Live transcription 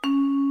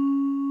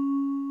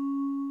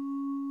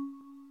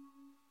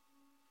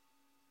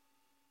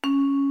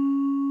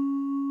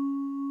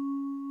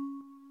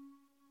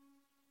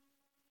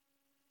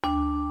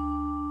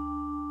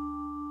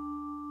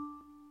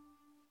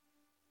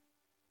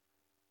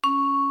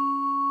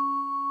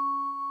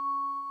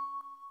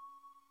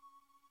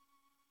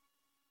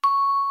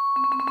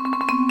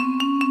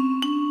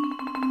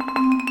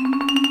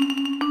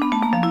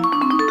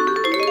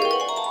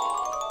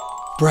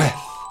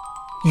Breath,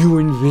 you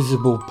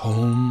invisible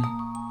poem,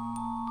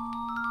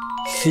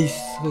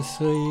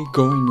 ceaselessly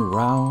going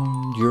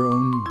round your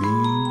own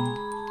being,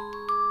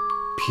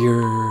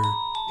 pure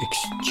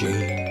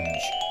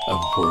exchange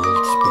of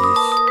world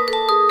space.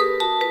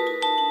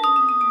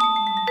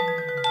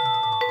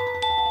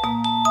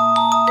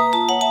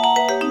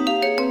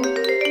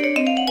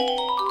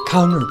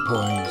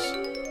 Counterpoise,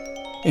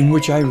 in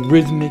which I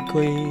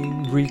rhythmically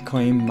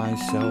reclaim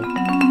myself.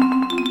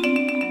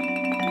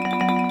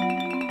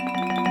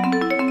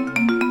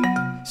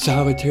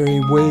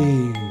 Solitary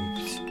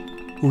waves,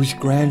 whose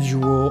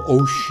gradual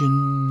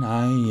ocean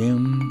I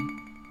am.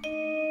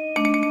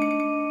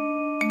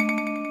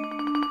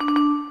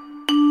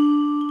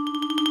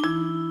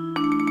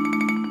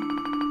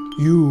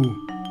 You,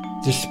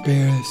 the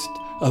sparest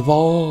of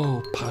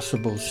all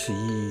possible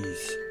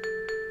seas,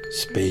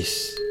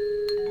 space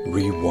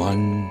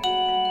re-won.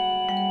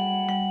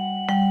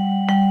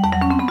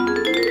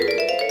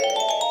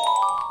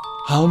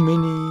 How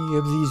many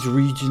of these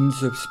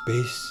regions of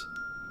space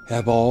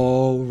have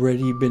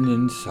already been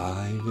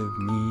inside of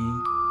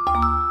me?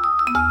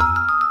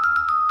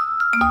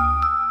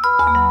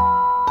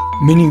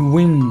 Many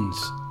winds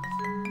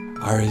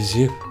are as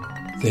if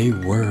they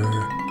were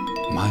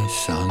my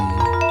son.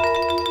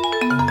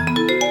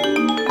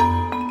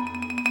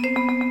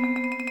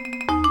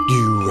 Do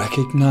you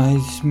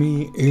recognize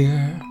me,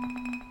 air,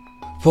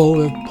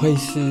 full of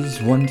places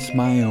once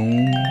my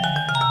own?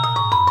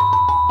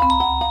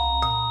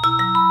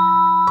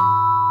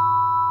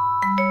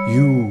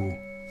 You,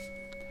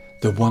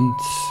 the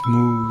once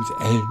smooth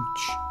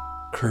edge,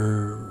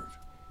 curve,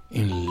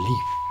 and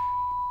leaf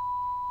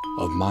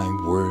of my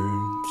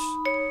words.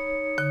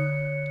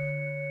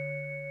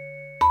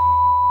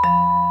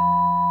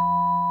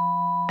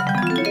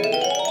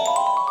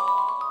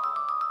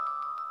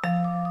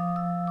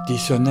 Die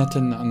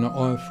Sonetten an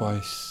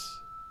Orpheus,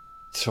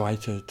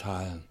 zweiter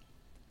Teil,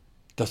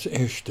 das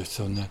erste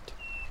Sonett.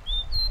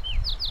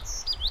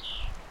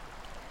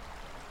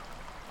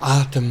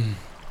 Atem,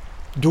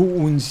 du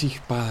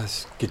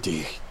unsichtbares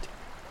Gedicht,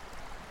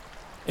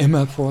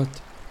 immerfort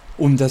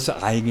das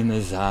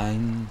eigene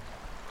Sein,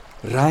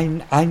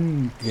 rein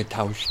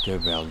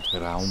eingetauschter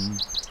Weltraum,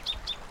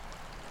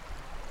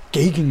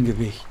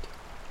 Gegengewicht,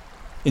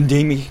 in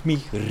dem ich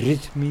mich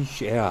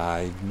rhythmisch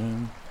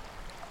ereigne,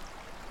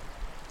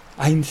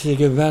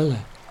 einzige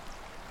Welle,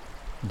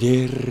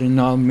 deren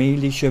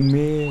allmählicher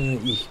Meer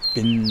ich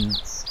bin,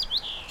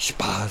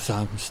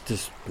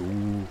 sparsamstes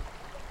Du,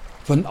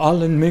 von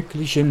allen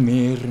möglichen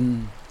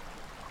Meeren,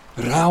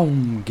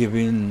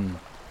 Raumgewinn.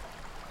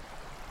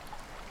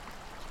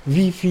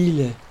 Wie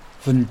viele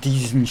von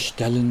diesen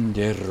Stellen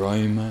der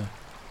Räume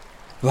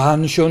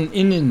waren schon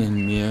innen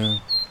in mir?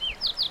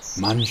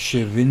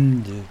 Manche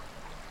Winde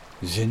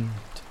sind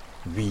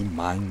wie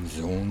mein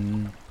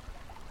Sohn.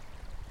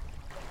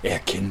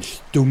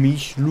 Erkennst du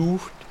mich,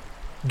 Luft,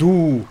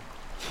 du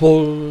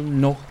voll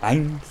noch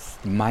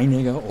einst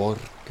meiner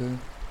Orte?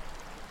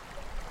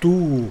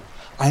 Du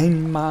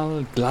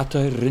einmal glatte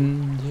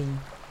Rinde,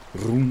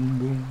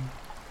 Rundung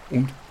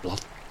und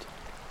Blatt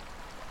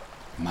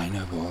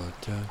meiner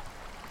Worte.